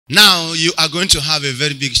Now you are going to have a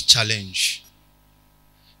very big challenge.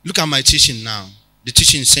 Look at my teaching now. The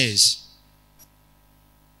teaching says,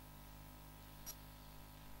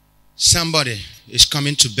 somebody is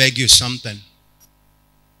coming to beg you something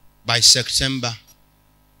by September.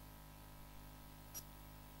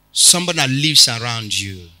 Somebody that lives around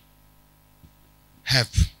you. Help.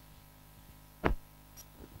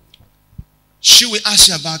 She will ask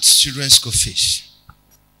you about children's school fees.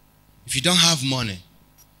 If you don't have money,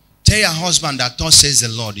 tell your husband that thus says the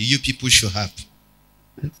Lord, you people should help.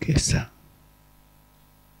 Okay, sir.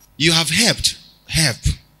 You have helped. Help.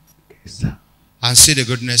 Okay, sir. And see the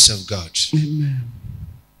goodness of God. Amen.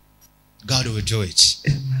 God will do it.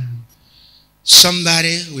 Amen.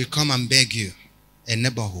 Somebody will come and beg you. A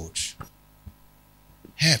neighborhood.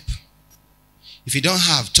 Help. If you don't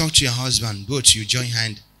have, talk to your husband. Both you join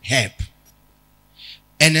hand. Help.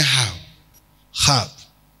 Anyhow. Help.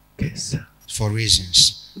 Okay, sir. For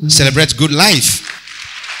reasons. Celebrate good life.